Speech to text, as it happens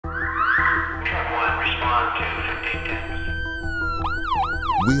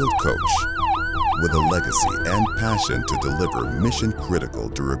Wheeled Coach. With a legacy and passion to deliver mission-critical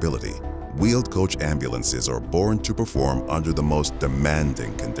durability, Wheeled Coach ambulances are born to perform under the most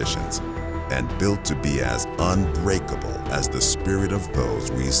demanding conditions and built to be as unbreakable as the spirit of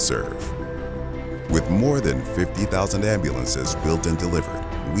those we serve. With more than 50,000 ambulances built and delivered,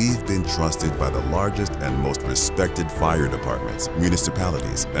 we've been trusted by the largest and most respected fire departments,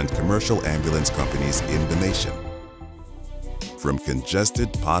 municipalities, and commercial ambulance companies in the nation. From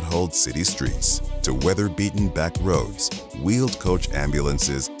congested, potholed city streets to weather-beaten back roads, Wheeled Coach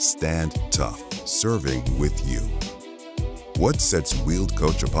ambulances stand tough, serving with you. What sets Wheeled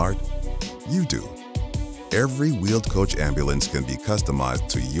Coach apart? You do. Every Wheeled Coach ambulance can be customized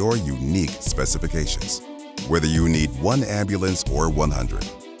to your unique specifications. Whether you need one ambulance or 100,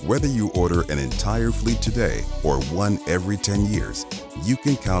 whether you order an entire fleet today or one every 10 years, you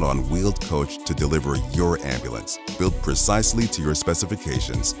can count on Wheeled Coach to deliver your ambulance, built precisely to your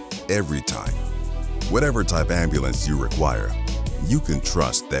specifications every time. Whatever type ambulance you require, you can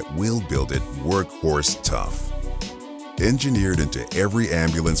trust that we'll build it workhorse tough. Engineered into every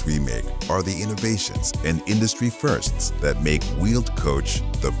ambulance we make are the innovations and industry firsts that make Wheeled Coach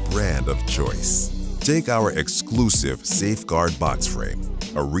the brand of choice. Take our exclusive Safeguard box frame,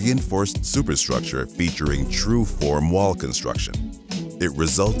 a reinforced superstructure featuring true form wall construction. It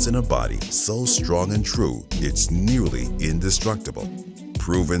results in a body so strong and true, it's nearly indestructible.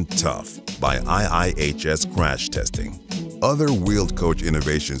 Proven tough by IIHS crash testing. Other Wheeled Coach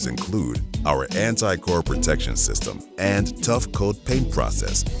innovations include our anti-core protection system and Tough Coat paint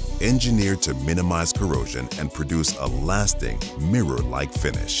process, engineered to minimize corrosion and produce a lasting, mirror-like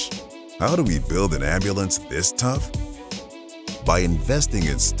finish. How do we build an ambulance this tough? By investing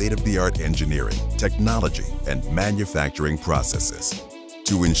in state-of-the-art engineering, technology, and manufacturing processes.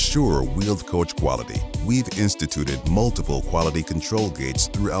 To ensure Wheeled Coach quality, we've instituted multiple quality control gates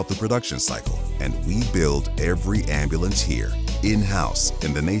throughout the production cycle, and we build every ambulance here, in-house,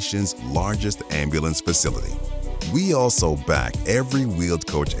 in the nation's largest ambulance facility. We also back every Wheeled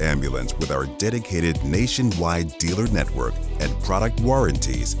Coach ambulance with our dedicated nationwide dealer network and product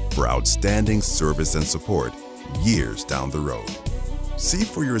warranties for outstanding service and support years down the road. See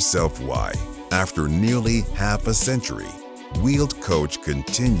for yourself why, after nearly half a century, Wheeled Coach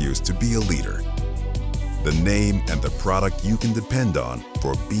continues to be a leader. The name and the product you can depend on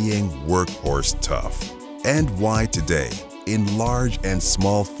for being workhorse tough. And why today, in large and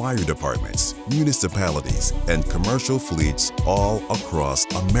small fire departments, municipalities, and commercial fleets all across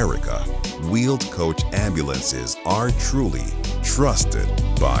America, Wheeled Coach ambulances are truly trusted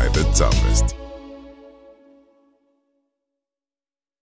by the toughest.